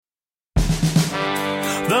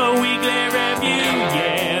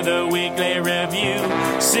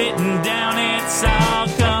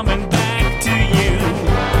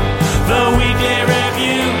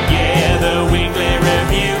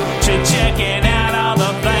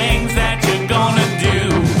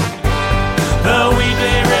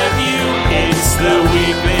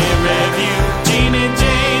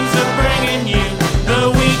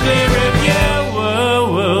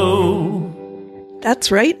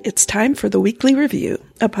That's right. It's time for the Weekly Review,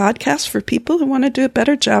 a podcast for people who want to do a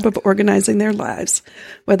better job of organizing their lives.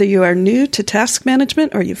 Whether you are new to task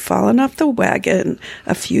management or you've fallen off the wagon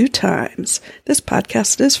a few times, this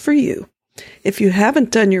podcast is for you. If you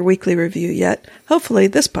haven't done your weekly review yet, hopefully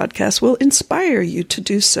this podcast will inspire you to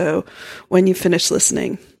do so when you finish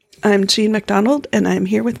listening. I'm Jean MacDonald, and I'm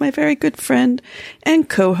here with my very good friend and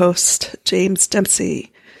co-host, James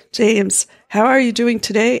Dempsey. James, how are you doing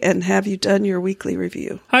today, and have you done your weekly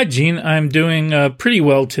review? Hi, Jean. I'm doing pretty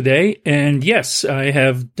well today, and yes, I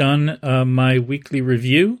have done my weekly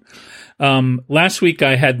review. Last week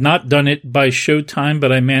I had not done it by showtime,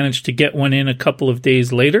 but I managed to get one in a couple of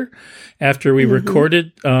days later after we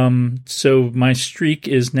recorded. So my streak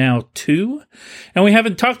is now 2. And we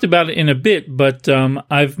haven't talked about it in a bit, but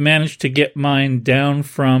I've managed to get mine down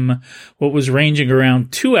from what was ranging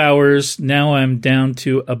around 2 hours. Now I'm down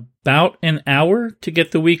to about an hour to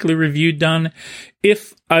get the weekly review done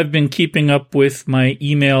if I've been keeping up with my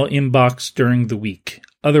email inbox during the week.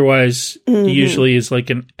 Otherwise, usually is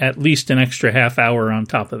like at least an extra half hour on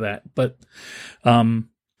top of that. But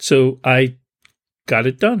so I got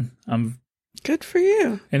it done. Good for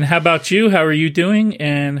you. And how about you? How are you doing?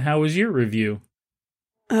 And how was your review?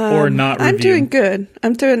 Or not review? I'm doing good.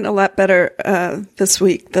 I'm doing a lot better this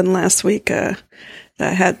week than last week. I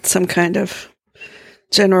had some kind of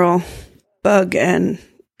general bug and,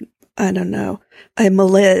 I don't know, a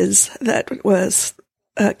malaise that was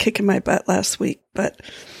kicking my butt last week. But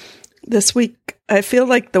this week, I feel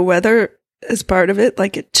like the weather is part of it.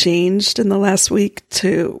 Like it changed in the last week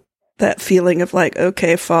to that feeling of like,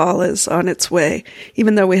 okay, fall is on its way.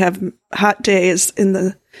 Even though we have hot days in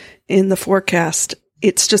the forecast,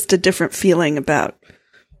 it's just a different feeling about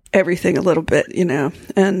everything a little bit, you know.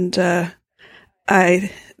 And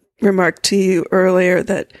I remarked to you earlier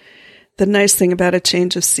that the nice thing about a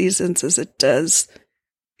change of seasons is it does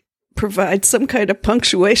provide some kind of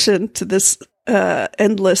punctuation to this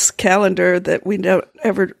endless calendar that we don't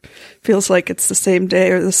ever feels like it's the same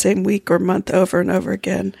day or the same week or month over and over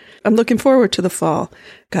again. I'm looking forward to the fall.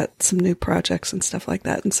 Got some new projects and stuff like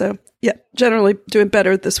that. And so, yeah, generally doing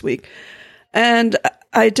better this week. And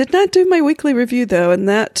I did not do my weekly review, though, and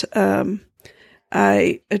that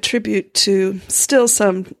I attribute to still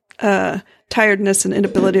some tiredness and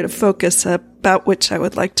inability to focus, about which I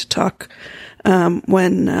would like to talk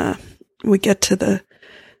when we get to the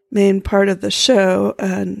main part of the show.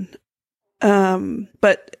 And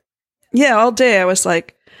but yeah, all day I was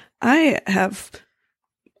like, I have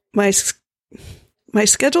my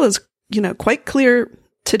schedule is, you know, quite clear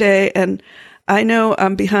today, and I know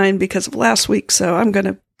I'm behind because of last week, so I'm going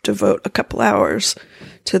to devote a couple hours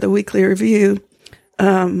to the weekly review.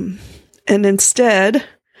 And instead,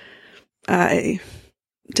 I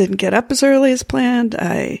didn't get up as early as planned.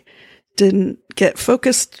 I didn't get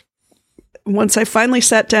focused. Once I finally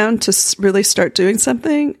sat down to really start doing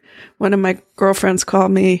something, one of my girlfriends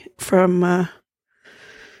called me from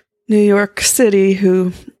New York City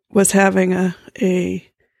who was having a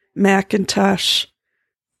Macintosh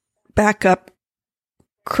backup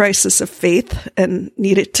crisis of faith and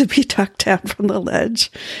needed to be talked down from the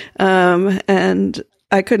ledge. And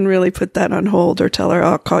I couldn't really put that on hold or tell her,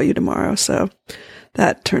 I'll call you tomorrow. So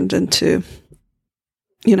that turned into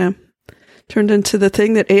the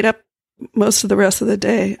thing that ate up most of the rest of the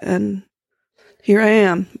day. And here I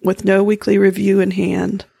am with no weekly review in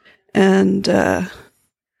hand. And,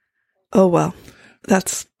 oh, well,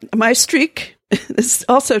 that's my streak is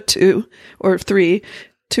also 2 or 3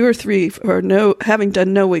 for having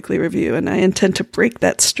done no weekly review. And I intend to break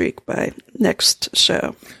that streak by next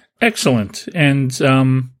show. Excellent. And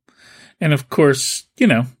of course, you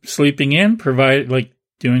know, sleeping in,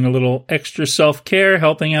 doing a little extra self-care,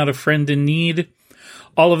 helping out a friend in need.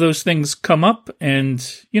 All of those things come up, and,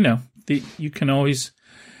 you know, you can always,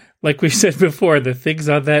 like we said before, the things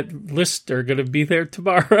on that list are going to be there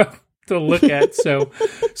tomorrow to look at. So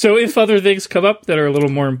if other things come up that are a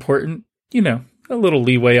little more important, you know, a little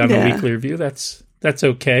leeway on a weekly review, that's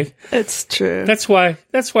okay. It's true. That's why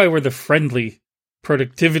we're the friendly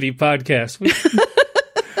productivity podcast.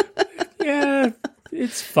 Yeah,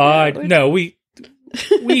 it's fine. No, we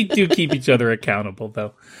do keep each other accountable,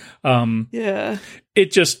 though. Yeah.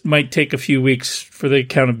 It just might take a few weeks for the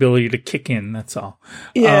accountability to kick in, that's all.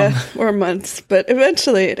 Yeah, or months, but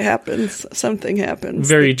eventually it happens. Something happens.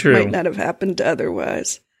 Very true. Might not have happened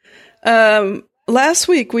otherwise. Last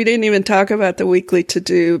week, we didn't even talk about the weekly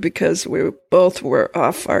to-do because we both were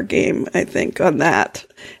off our game, I think, on that,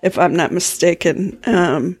 if I'm not mistaken.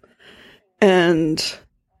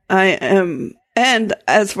 And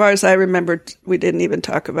as far as I remembered, we didn't even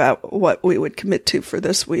talk about what we would commit to for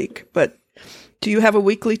this week. But do you have a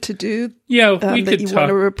weekly to do? Yeah, we could talk. Want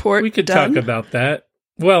to report? We could done? talk about that.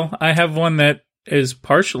 Well, I have one that is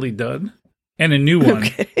partially done, and a new one.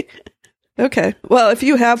 Okay. Well, if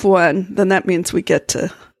you have one, then that means we get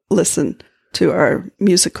to listen to our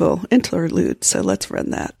musical interlude. So let's run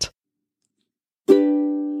that.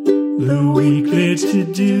 The weekly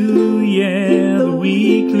to do, yeah, the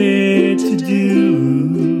weekly to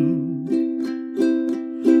do.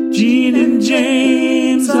 Gene and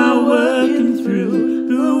James are working through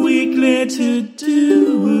the weekly to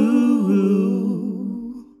do.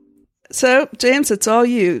 So, James, it's all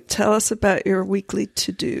you. Tell us about your weekly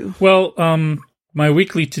to do. Well, my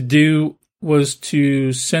weekly to do was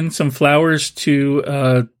to send some flowers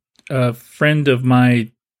to a friend of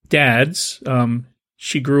my dad's.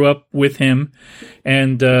 She grew up with him,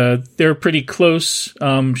 and they're pretty close.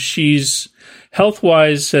 She's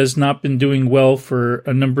health-wise has not been doing well for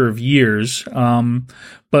a number of years,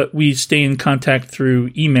 but we stay in contact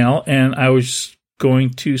through email, and I was going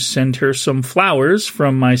to send her some flowers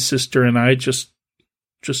from my sister and I just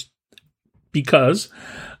because.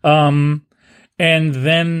 And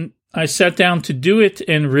then I sat down to do it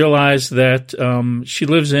and realized that she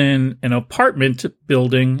lives in an apartment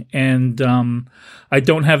building, and I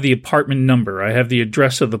don't have the apartment number. I have the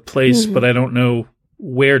address of the place, but I don't know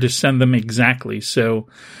where to send them exactly. So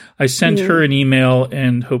I sent her an email,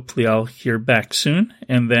 and hopefully I'll hear back soon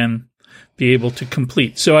and then be able to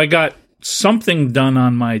complete. So I got something done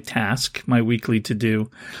on my task, my weekly to do,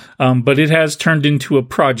 but it has turned into a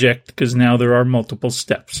project because now there are multiple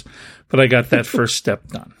steps. But I got that first step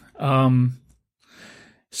done.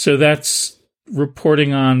 So that's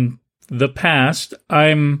reporting on the past.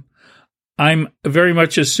 I'm very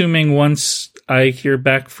much assuming once I hear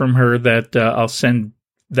back from her that I'll send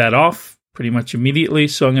that off pretty much immediately.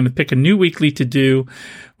 So I'm going to pick a new weekly to do,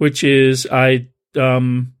 which is I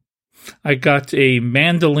got a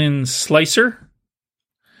mandolin slicer.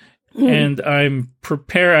 And I'm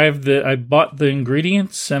prepared. I bought the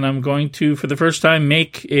ingredients, and I'm going to, for the first time,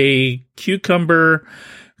 make a cucumber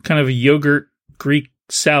kind of a yogurt Greek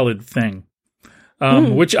salad thing,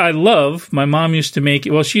 which I love. My mom used to make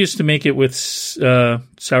it. Well, she used to make it with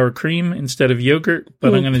sour cream instead of yogurt,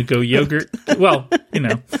 but I'm going to go yogurt. Well,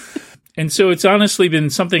 and so it's honestly been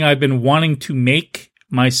something I've been wanting to make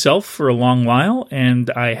myself for a long while, and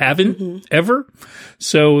I haven't ever.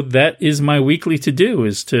 So that is my weekly to do,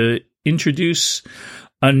 is to introduce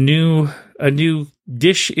a new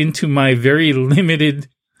dish into my very limited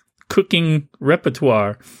cooking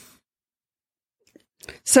repertoire.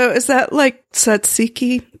 So is that like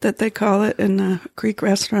tzatziki that they call it in a Greek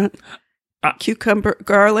restaurant? Cucumber,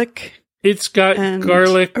 garlic. It's got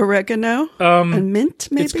garlic, oregano, and mint.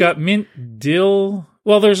 Maybe it's got mint, dill.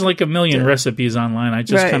 Well, there's like a million recipes online. I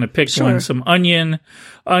just kind of picked one. Some onion,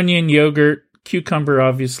 yogurt, cucumber,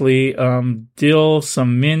 obviously, dill,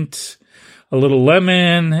 some mint, a little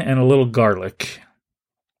lemon, and a little garlic.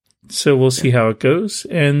 So we'll see how it goes.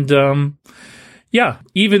 And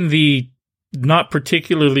even the not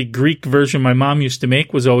particularly Greek version my mom used to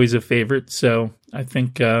make was always a favorite. So I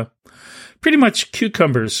think pretty much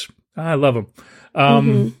cucumbers. I love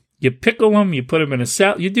them. You pickle them, you put them in a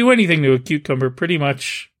salad, you do anything to a cucumber, pretty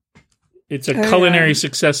much. It's a culinary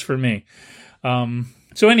success for me.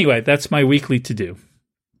 So anyway, that's my weekly to do.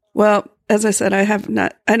 Well, as I said, I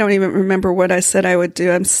don't even remember what I said I would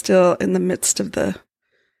do. I'm still in the midst of the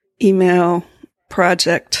email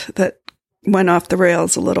project that went off the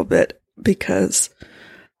rails a little bit because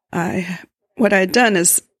what I had done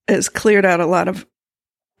is cleared out a lot of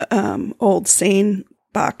old Sane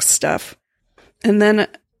box stuff. And then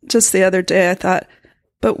just the other day I thought,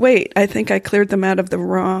 but wait, I think I cleared them out of the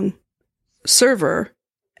wrong server.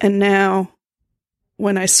 And now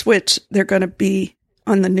when I switch, they're going to be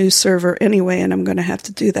on the new server anyway, and I'm going to have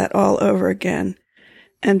to do that all over again.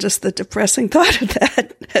 And just the depressing thought of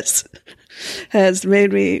that has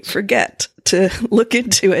made me forget to look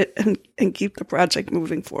into it and keep the project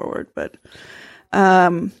moving forward. But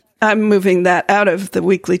I'm moving that out of the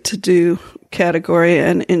weekly to-do category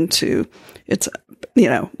and into its,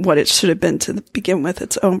 what it should have been to begin with,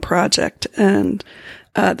 its own project. And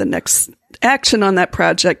the next action on that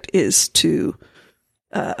project is to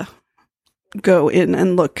go in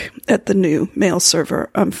and look at the new mail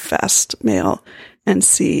server on Fastmail and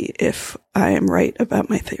see if I am right about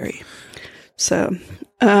my theory. So,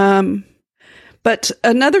 but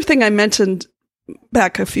another thing I mentioned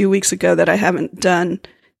back a few weeks ago that I haven't done,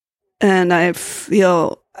 and I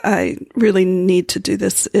feel I really need to do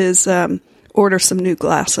this, is order some new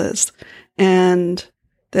glasses. And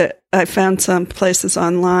that I found some places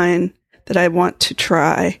online that I want to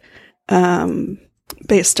try.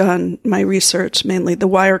 based on my research, mainly the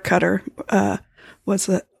Wirecutter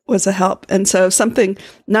was a help. And so something,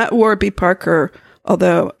 not Warby Parker,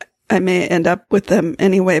 although I may end up with them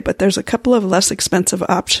anyway, but there's a couple of less expensive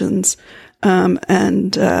options.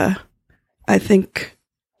 And I think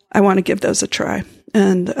I want to give those a try.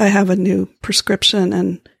 And I have a new prescription,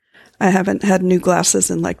 and I haven't had new glasses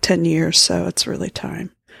in like 10 years, so it's really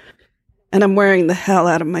time. And I'm wearing the hell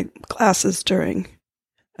out of my glasses during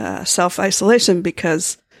self-isolation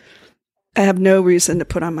because I have no reason to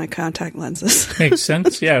put on my contact lenses. Makes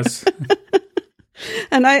sense, yes.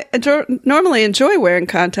 And I normally enjoy wearing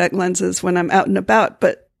contact lenses when I'm out and about,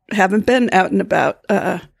 but haven't been out and about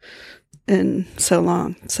in so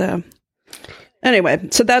long. So anyway,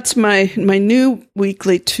 so that's my new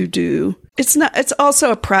weekly to-do. It's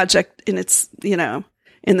also a project in its,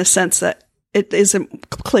 in the sense that it isn't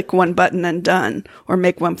click one button and done or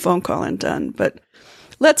make one phone call and done. But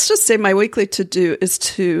let's just say my weekly to-do is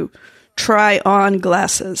to try on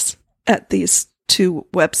glasses at these two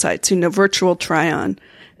websites, virtual try on,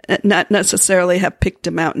 not necessarily have picked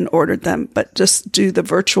them out and ordered them, but just do the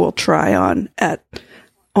virtual try on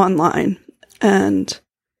online and,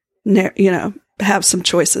 have some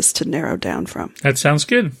choices to narrow down from. That sounds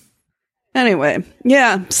good. Anyway,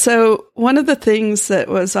 yeah. So one of the things that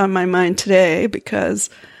was on my mind today, because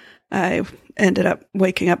I ended up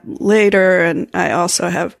waking up later and I also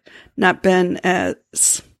have not been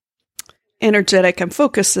as energetic and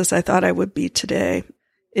focused as I thought I would be today,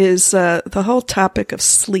 is the whole topic of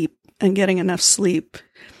sleep and getting enough sleep.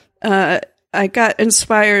 I got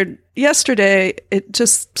inspired yesterday. It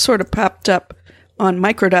just sort of popped up on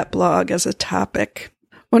Microdot blog as a topic.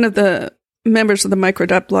 One of the members of the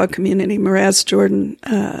Microdot blog community, Miraz Jordan,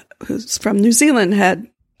 who's from New Zealand, had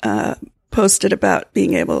posted about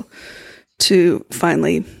being able to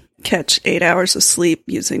finally catch 8 hours of sleep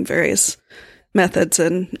using various methods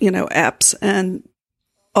and, apps. And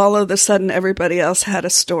all of a sudden, everybody else had a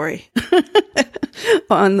story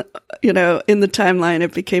on, in the timeline.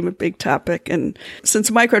 It became a big topic. And since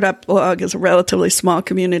Microdot blog is a relatively small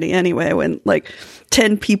community anyway, when like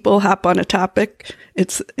 10 people hop on a topic,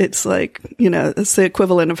 it's like, it's the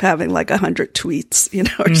equivalent of having like 100 tweets,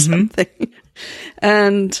 or something.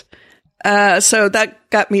 And so that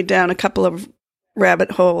got me down a couple of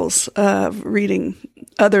rabbit holes of reading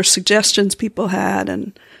other suggestions people had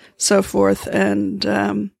and so forth. And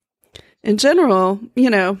in general,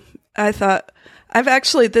 I thought I've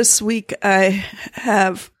actually this week I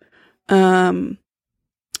have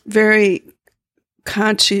very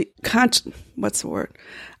what's the word?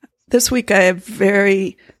 This week I have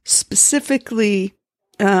very specifically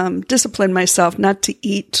disciplined myself not to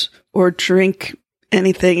eat or drink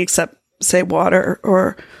anything except say water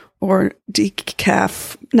or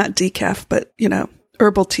decaf, not decaf, but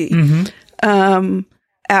herbal tea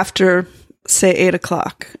after say 8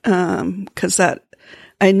 o'clock. Cause that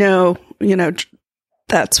I know,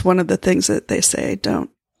 that's one of the things that they say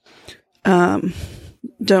don't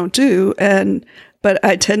do. But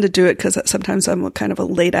I tend to do it because sometimes I'm kind of a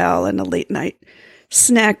late owl and a late night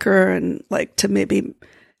snacker and like to maybe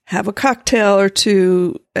have a cocktail or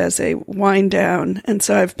two as a wind down. And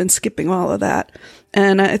so I've been skipping all of that.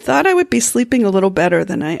 And I thought I would be sleeping a little better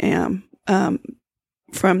than I am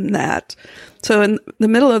from that. So in the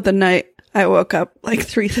middle of the night, I woke up like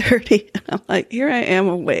 3:30 and I'm like, here I am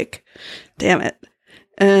awake. Damn it.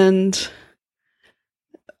 And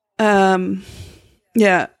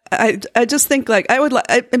yeah, I just think like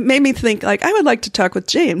it made me think like I would like to talk with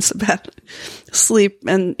James about sleep.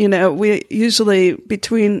 And, we usually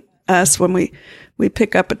between us, when we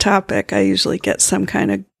pick up a topic, I usually get some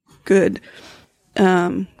kind of good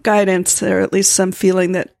guidance or at least some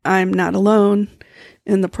feeling that I'm not alone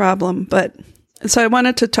in the problem. But so I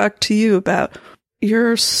wanted to talk to you about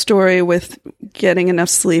your story with getting enough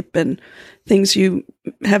sleep and things you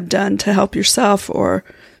have done to help yourself or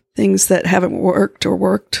things that haven't worked or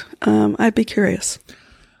worked. I'd be curious.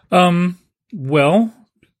 Well,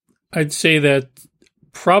 I'd say that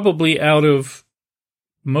probably out of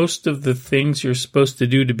most of the things you're supposed to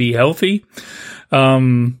do to be healthy,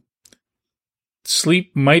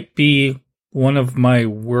 sleep might be one of my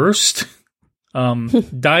worst.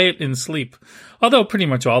 Diet and sleep, although pretty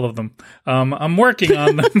much all of them. I'm working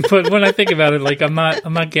on them, but when I think about it, like I'm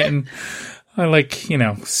not getting, I like,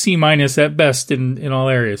 C- at best in all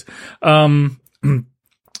areas. One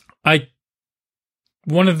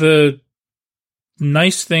of the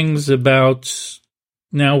nice things about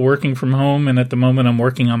now working from home, and at the moment I'm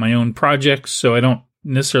working on my own projects, so I don't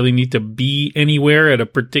necessarily need to be anywhere at a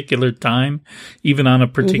particular time, even on a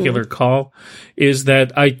particular call, is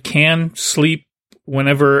that I can sleep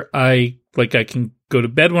whenever I can go to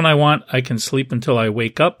bed when I want. I can sleep until I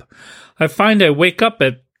wake up. I find I wake up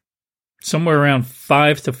at somewhere around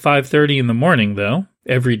 5 to 5:30 in the morning, though,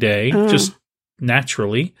 every day, just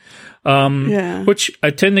naturally. Which I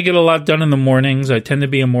tend to get a lot done in the mornings. I tend to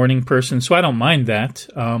be a morning person, so I don't mind that.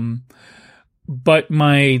 But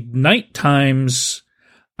my night times,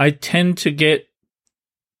 I tend to get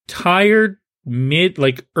tired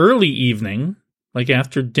early evening, like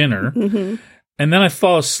after dinner, and then I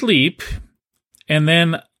fall asleep, and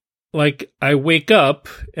then I wake up,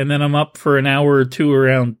 and then I'm up for an hour or two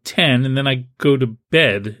around 10, and then I go to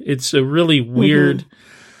bed. It's a really weird,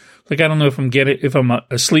 I don't know if I'm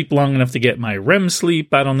asleep long enough to get my REM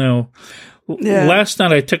sleep. I don't know. Yeah. Last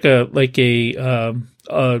night I took a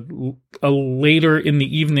later in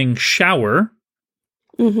the evening shower,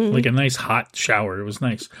 like a nice hot shower. It was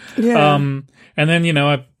nice. Yeah. And then,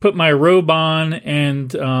 I put my robe on, and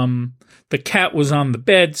the cat was on the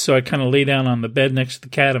bed, so I kind of lay down on the bed next to the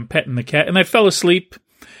cat and petting the cat, and I fell asleep.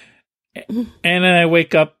 And then I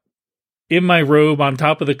wake up in my robe on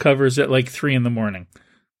top of the covers at 3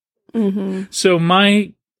 a.m. So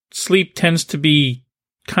my sleep tends to be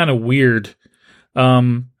kind of weird.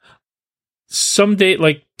 Some day,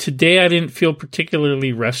 today, I didn't feel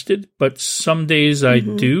particularly rested, but some days I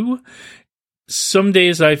do. Some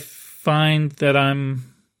days I find that I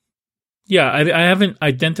haven't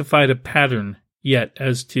identified a pattern yet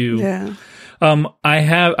as to.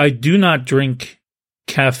 I do not drink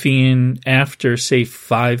caffeine after, say,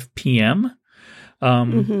 5 p.m.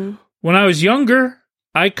 When I was younger,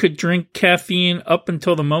 I could drink caffeine up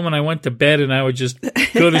until the moment I went to bed, and I would just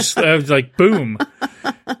go to sleep. I was like, boom.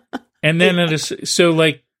 And then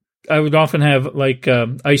I would often have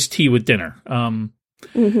iced tea with dinner.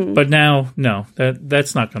 But now, no,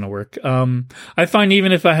 that's not going to work. I find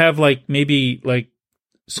even if I have maybe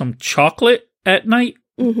some chocolate at night,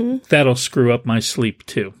 that'll screw up my sleep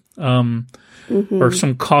too. Or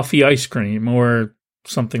some coffee ice cream or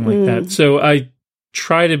something like that. So I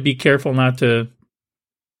try to be careful not to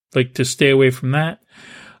to stay away from that.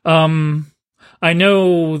 I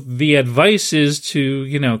know the advice is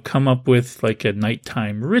to, come up with a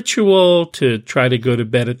nighttime ritual to try to go to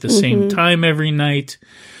bed at the same time every night,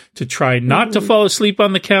 to try not to fall asleep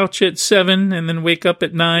on the couch at 7 and then wake up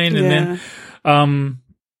at 9. And then,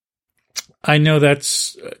 I know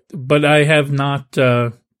but I have not,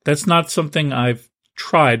 that's not something I've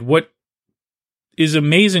tried. What is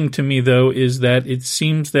amazing to me though, is that it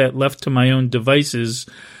seems that left to my own devices,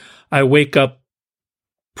 I wake up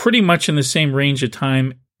pretty much in the same range of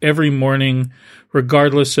time every morning,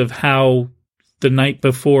 regardless of how the night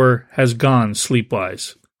before has gone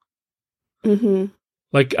sleep-wise.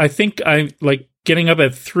 I think I getting up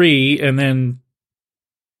at 3 and then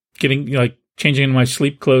getting changing into my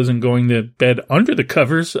sleep clothes and going to bed under the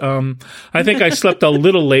covers. I think I slept a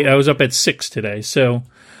little late. I was up at 6 today. So,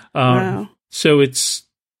 wow. So it's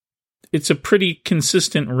a pretty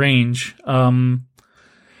consistent range.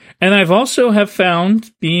 And I've also have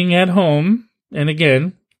found, being at home, and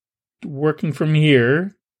again, working from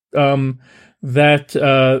here, that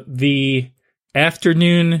the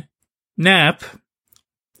afternoon nap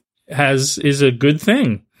is a good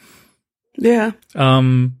thing. Yeah.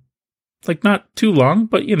 Not too long,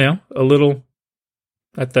 but a little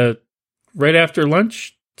right after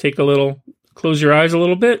lunch, close your eyes a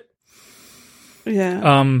little bit.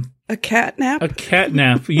 Yeah. A cat nap? A cat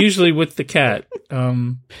nap, usually with the cat.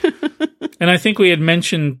 And I think we had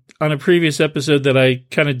mentioned on a previous episode that I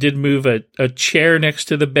kind of did move a chair next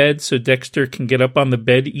to the bed so Dexter can get up on the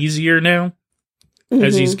bed easier now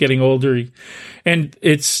as he's getting older. And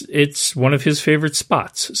it's one of his favorite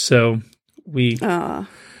spots. So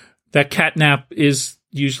that cat nap is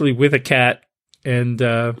usually with a cat, and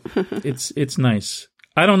it's nice.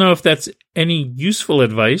 I don't know if that's any useful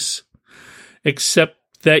advice, except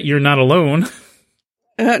that you're not alone.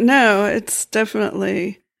 No, it's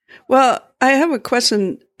definitely. Well, I have a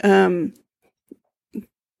question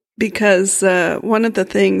because one of the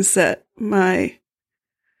things that my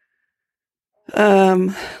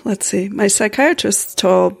psychiatrist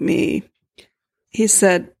told me, he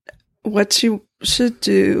said, what you should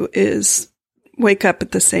do is wake up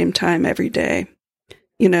at the same time every day,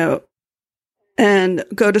 and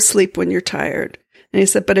go to sleep when you're tired. And he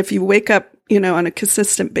said, but if you wake up, on a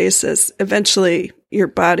consistent basis, eventually your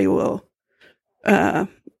body will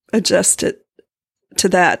adjust it to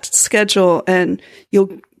that schedule, and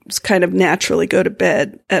you'll kind of naturally go to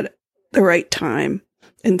bed at the right time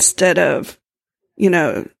instead of,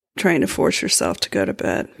 trying to force yourself to go to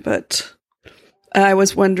bed. But I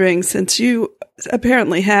was wondering, since you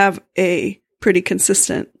apparently have a pretty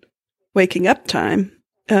consistent waking up time,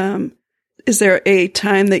 is there a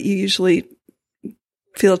time that you usually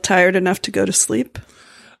feel tired enough to go to sleep?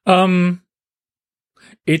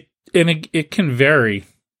 It can vary.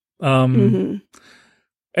 And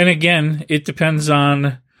again, it depends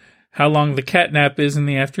on how long the cat nap is in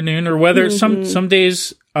the afternoon, or whether some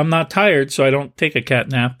days I'm not tired, so I don't take a cat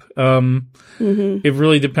nap. It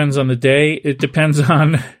really depends on the day. It depends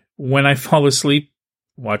on when I fall asleep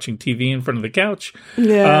watching TV in front of the couch.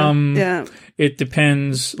 Yeah. It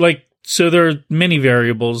depends. Like, so there are many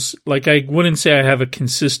variables. Like, I wouldn't say I have a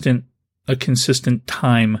consistent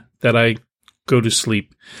time that I go to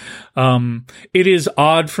sleep. It is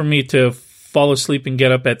odd for me to fall asleep and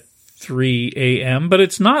get up at 3 a.m., but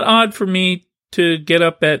it's not odd for me to get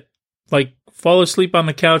up at, like, fall asleep on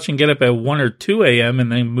the couch and get up at 1 or 2 a.m.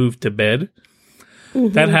 and then move to bed.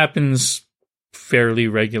 That happens fairly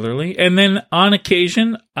regularly. And then on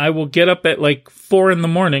occasion, I will get up at like 4 in the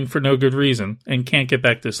morning for no good reason and can't get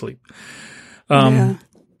back to sleep.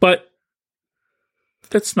 But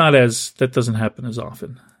that doesn't happen as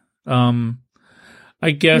often.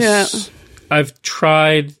 I guess I've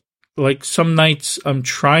tried, like, some nights I'm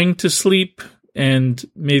trying to sleep and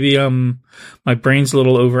maybe my brain's a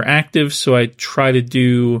little overactive, so I try to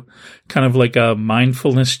do kind of like a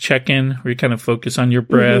mindfulness check-in where you kind of focus on your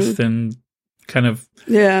breath and kind of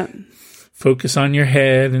focus on your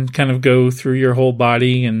head and kind of go through your whole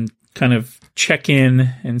body and kind of check in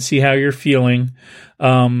and see how you're feeling.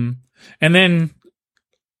 And then,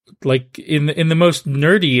 like, in the most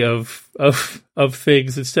nerdy of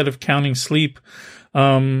things, instead of counting sleep,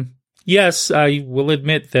 yes, I will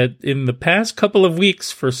admit that in the past couple of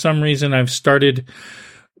weeks, for some reason, I've started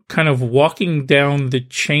kind of walking down the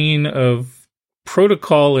chain of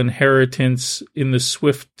protocol inheritance in the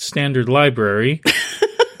Swift Standard Library,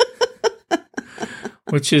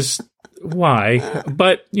 which is why.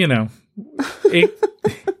 But, you know,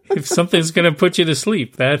 if something's going to put you to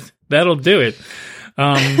sleep, that'll do it.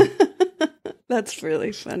 That's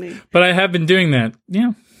really funny. But I have been doing that,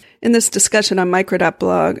 yeah. In this discussion on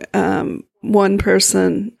Micro.blog, one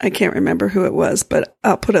person, I can't remember who it was, but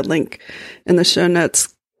I'll put a link in the show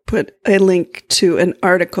notes, put a link to an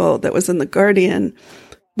article that was in The Guardian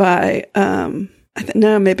by,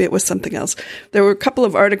 maybe it was something else. There were a couple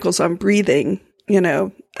of articles on breathing,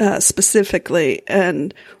 specifically,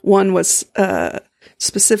 and one was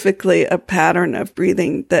specifically a pattern of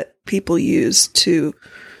breathing that people use to,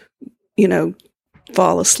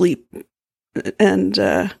 fall asleep. And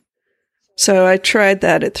so I tried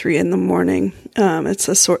that at 3 a.m.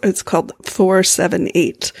 It's called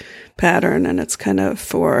 4-7-8 pattern, and it's kind of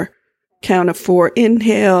for count of 4,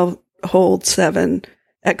 inhale, hold 7,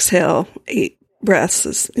 exhale 8 breaths,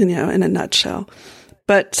 is, in a nutshell.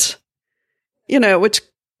 But, which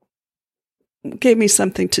gave me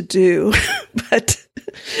something to do, but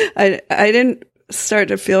I didn't start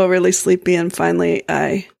to feel really sleepy, and finally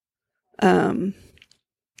I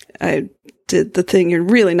did the thing you're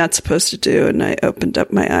really not supposed to do, and I opened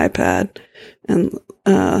up my iPad and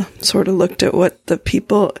sort of looked at what the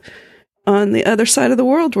people on the other side of the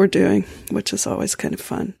world were doing, which is always kind of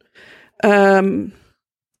fun.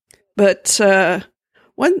 But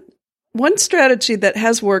one strategy that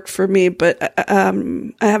has worked for me, but I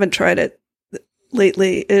haven't tried it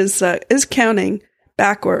lately, is counting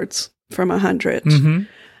backwards from 100.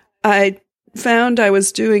 I found I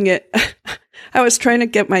was doing it. I was trying to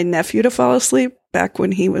get my nephew to fall asleep back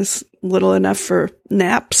when he was little enough for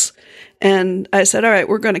naps. And I said, all right,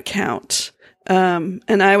 we're going to count. And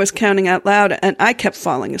I was counting out loud, and I kept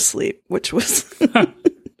falling asleep, which was I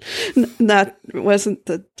wasn't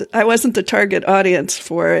the target audience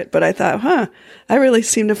for it, but I thought, I really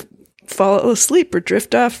seem to fall asleep or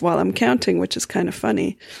drift off while I'm counting, which is kind of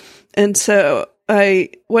funny. And so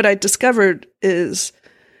what I discovered is,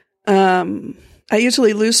 I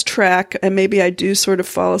usually lose track, and maybe I do sort of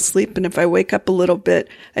fall asleep. And if I wake up a little bit,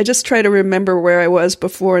 I just try to remember where I was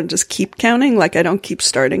before and just keep counting. Like, I don't keep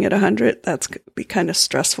starting at 100. That's going to be kind of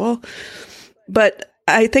stressful. But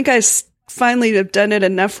I think I finally have done it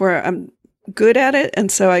enough where I'm good at it.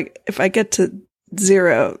 And so if I get to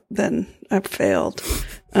 0, then I've failed.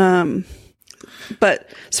 But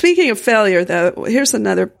speaking of failure, though, here's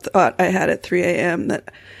another thought I had at 3 a.m.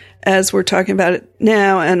 that, as we're talking about it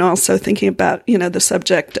now, and also thinking about, the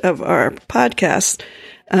subject of our podcast,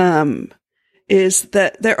 is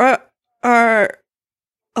that there are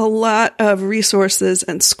a lot of resources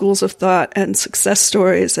and schools of thought and success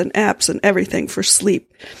stories and apps and everything for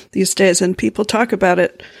sleep these days. And people talk about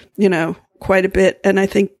it, quite a bit. And I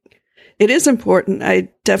think it is important. I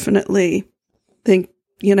definitely think,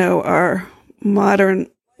 our modern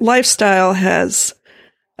lifestyle has,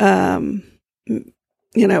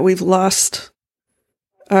 we've lost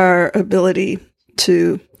our ability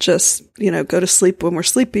to just, go to sleep when we're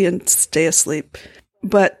sleepy and stay asleep.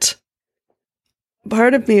 But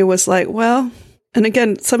part of me was like, well, and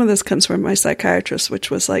again, some of this comes from my psychiatrist,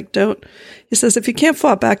 which was like, he says, if you can't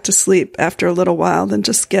fall back to sleep after a little while, then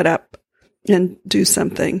just get up and do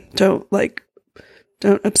something. Don't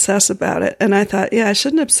obsess about it. And I thought, I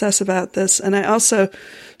shouldn't obsess about this. And I also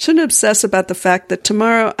shouldn't obsess about the fact that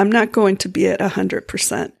tomorrow I'm not going to be at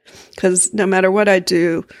 100%, because no matter what I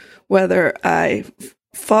do, whether I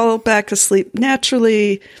fall back asleep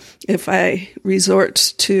naturally, if I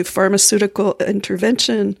resort to pharmaceutical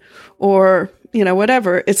intervention or,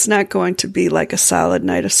 whatever, it's not going to be like a solid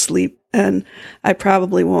night of sleep. And I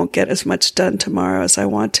probably won't get as much done tomorrow as I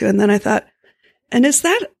want to. And then I thought, and is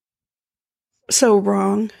that so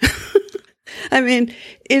wrong? I mean,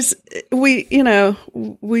 you and I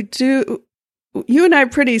are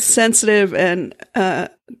pretty sensitive and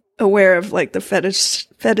aware of like the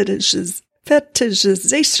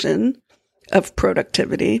fetishization of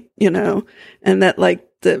productivity, and that like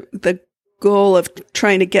the goal of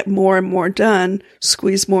trying to get more and more done,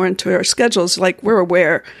 squeeze more into our schedules. Like we're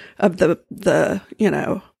aware of the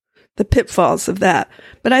pitfalls of that.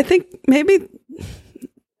 But I think maybe,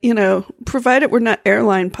 provided we're not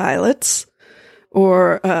airline pilots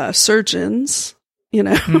or surgeons,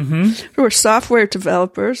 we're software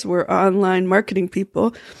developers, we're online marketing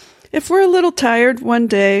people. If we're a little tired one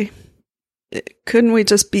day, couldn't we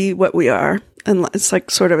just be what we are? And it's like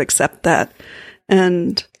sort of accept that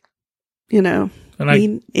and,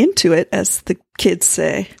 lean into it, as the kids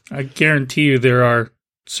say. I guarantee you there are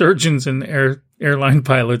surgeons and airline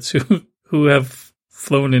pilots who have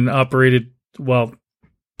flown and operated while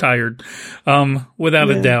tired, without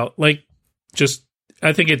a doubt. Like,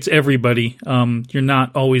 I think it's everybody. You're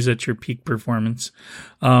not always at your peak performance.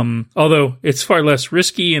 Although it's far less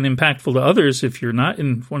risky and impactful to others if you're not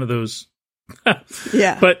in one of those.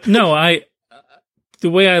 Yeah. But no, the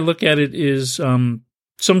way I look at it is,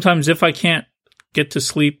 sometimes if I can't get to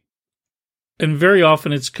sleep, and very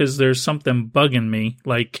often it's because there's something bugging me,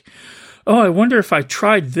 like, oh, I wonder if I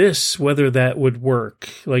tried this, whether that would work,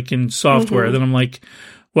 like in software. Mm-hmm. Then I'm like,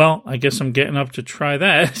 well, I guess I'm getting up to try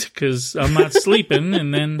that because I'm not sleeping.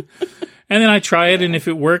 And then I try it. And if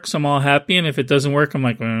it works, I'm all happy. And if it doesn't work, I'm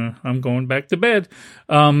like, I'm going back to bed.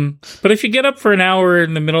 But if you get up for an hour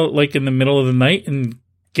in the middle of the night and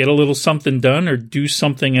get a little something done or do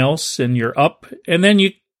something else and you're up, and then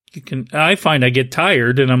you can, I find I get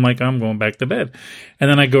tired and I'm like, I'm going back to bed. And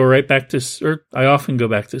then I go right back I often go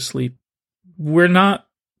back to sleep. We're not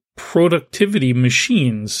productivity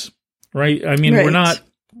machines, right? I mean, right.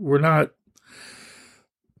 We're not,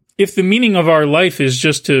 if the meaning of our life is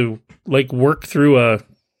just to like work through a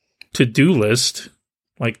to-do list,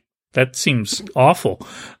 like that seems awful.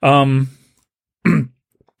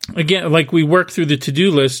 Again, like we work through the to-do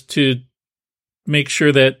list to make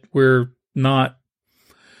sure that we're not,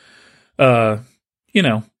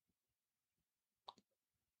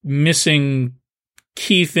 missing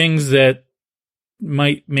key things that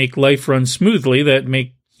might make life run smoothly, that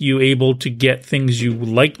make you able to get things you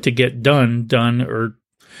like to get done,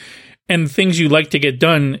 and things you like to get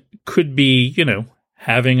done could be,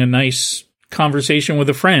 having a nice conversation with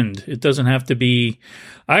a friend. It doesn't have to be,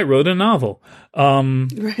 I wrote a novel,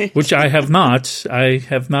 right. Which I have not. I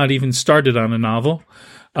have not even started on a novel.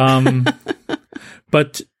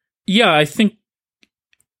 But yeah, I think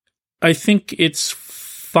it's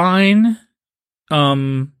fine.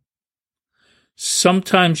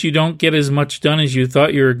 Sometimes you don't get as much done as you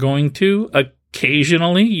thought you were going to.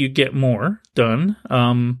 Occasionally, you get more done.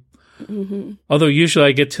 Although usually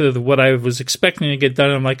I get to what I was expecting to get done.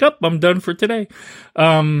 I'm like, I'm done for today.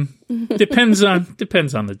 Depends on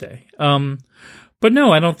the day. But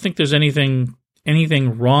no, I don't think there's anything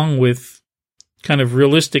wrong with kind of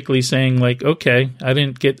realistically saying like, okay, I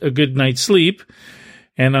didn't get a good night's sleep,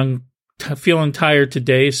 and I'm feeling tired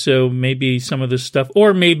today, so maybe some of this stuff,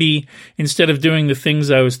 or maybe instead of doing the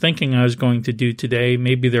things I was thinking I was going to do today,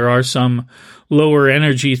 maybe there are some lower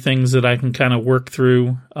energy things that I can kind of work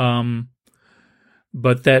through.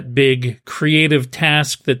 But that big creative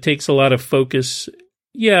task that takes a lot of focus,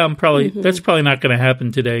 that's probably not going to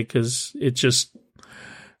happen today, because it just,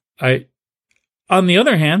 on the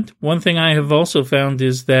other hand, one thing I have also found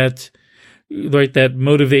is that, like that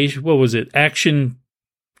motivation, what was it? Action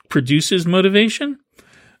produces motivation.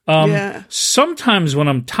 Sometimes when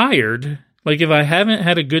I'm tired, like if I haven't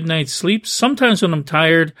had a good night's sleep, sometimes when I'm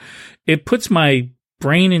tired, it puts my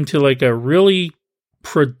brain into like a really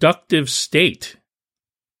productive state.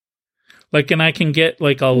 Like, and I can get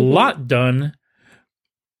like a lot done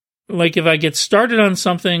like if I get started on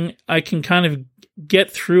something, I can kind of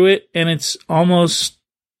get through it, and it's almost,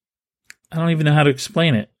 I don't even know how to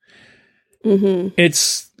explain it. Mm-hmm.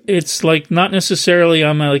 It's like not necessarily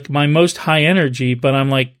I'm like my most high energy, but I'm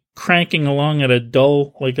like cranking along at a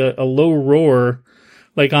dull, like a low roar,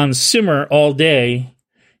 like on simmer all day,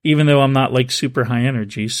 even though I'm not like super high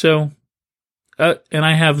energy. So, and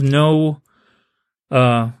I have no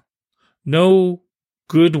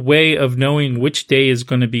good way of knowing which day is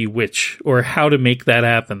going to be which or how to make that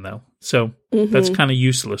happen, though. So that's kind of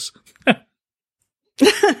useless.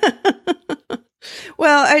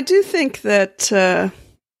 Well, I do think that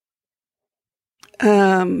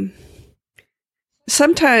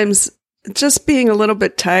sometimes just being a little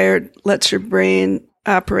bit tired lets your brain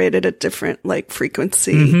operate at a different like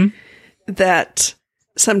frequency that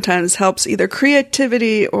sometimes helps either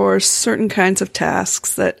creativity or certain kinds of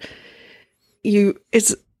tasks that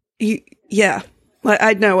yeah.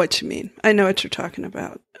 I know what you mean. I know what you're talking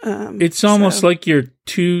about. It's almost like you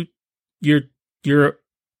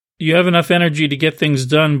have enough energy to get things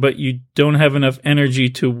done, but you don't have enough energy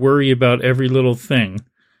to worry about every little thing.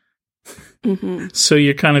 Mm-hmm. So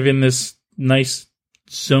you're kind of in this nice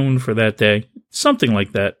zone for that day. Something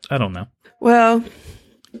like that. I don't know. Well,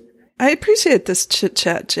 I appreciate this chit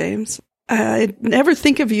chat, James. I never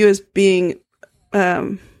think of you as being,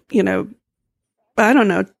 I don't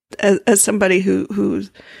know, as somebody who's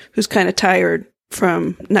kind of tired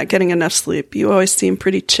from not getting enough sleep. You always seem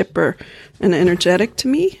pretty chipper and energetic to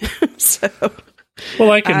me. So,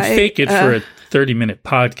 well, I can fake it for a 30-minute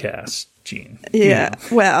podcast, Jean. Yeah. You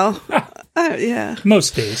know. Well, yeah.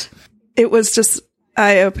 Most days. It was just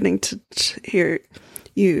eye-opening to hear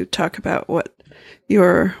you talk about what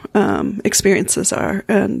your experiences are.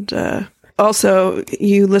 And also,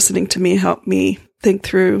 you listening to me helped me think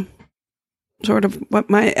through sort of what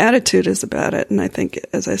my attitude is about it. And I think,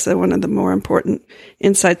 as I said, one of the more important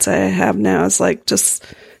insights I have now is like, just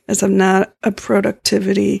as I'm not a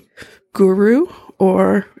productivity guru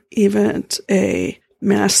or even a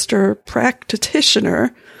master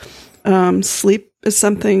practitioner, sleep is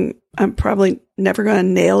something I'm probably never going to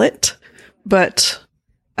nail it, but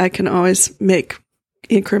I can always make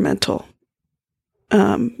incremental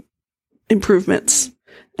improvements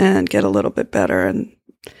and get a little bit better.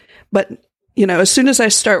 But as soon as I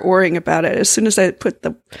start worrying about it, as soon as I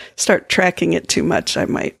start tracking it too much, I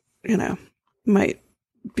might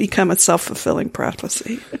become a self-fulfilling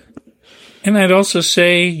prophecy. And I'd also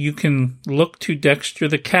say you can look to Dexter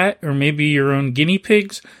the cat or maybe your own guinea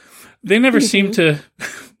pigs. They never seem to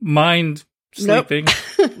mind sleeping.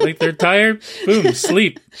 Nope. Like they're tired, boom,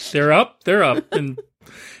 sleep. They're up. And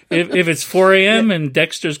if it's 4 a.m. and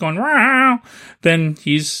Dexter's going, "Wow," then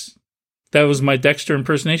that was my Dexter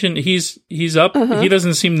impersonation. He's up. He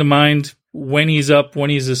doesn't seem to mind when he's up, when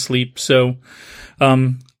he's asleep. So,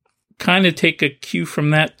 kind of take a cue from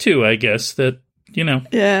that too, I guess, that,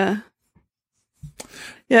 Yeah.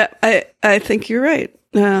 Yeah, I think you're right.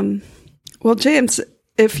 Well, James,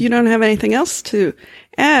 if you don't have anything else to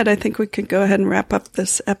add, I think we could go ahead and wrap up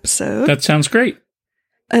this episode. That sounds great.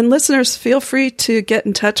 And listeners, feel free to get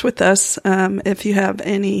in touch with us if you have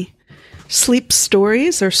any sleep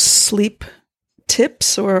stories or sleep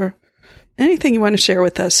tips or anything you want to share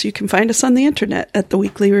with us. You can find us on the internet at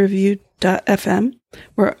theweeklyreview.fm.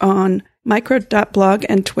 We're on micro.blog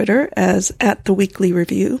and Twitter as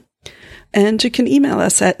 @theweeklyreview. And you can email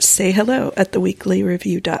us at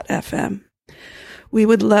sayhello@theweeklyreview.fm. We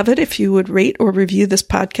would love it if you would rate or review this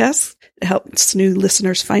podcast. It helps new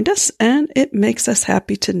listeners find us, and it makes us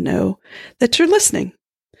happy to know that you're listening.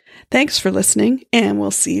 Thanks for listening, and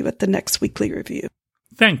we'll see you at the next weekly review.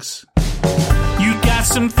 Thanks. You got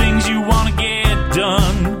some things you want to get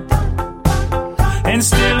done and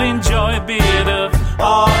still enjoy a bit of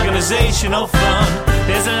organizational fun.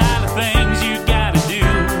 There's a lot of things you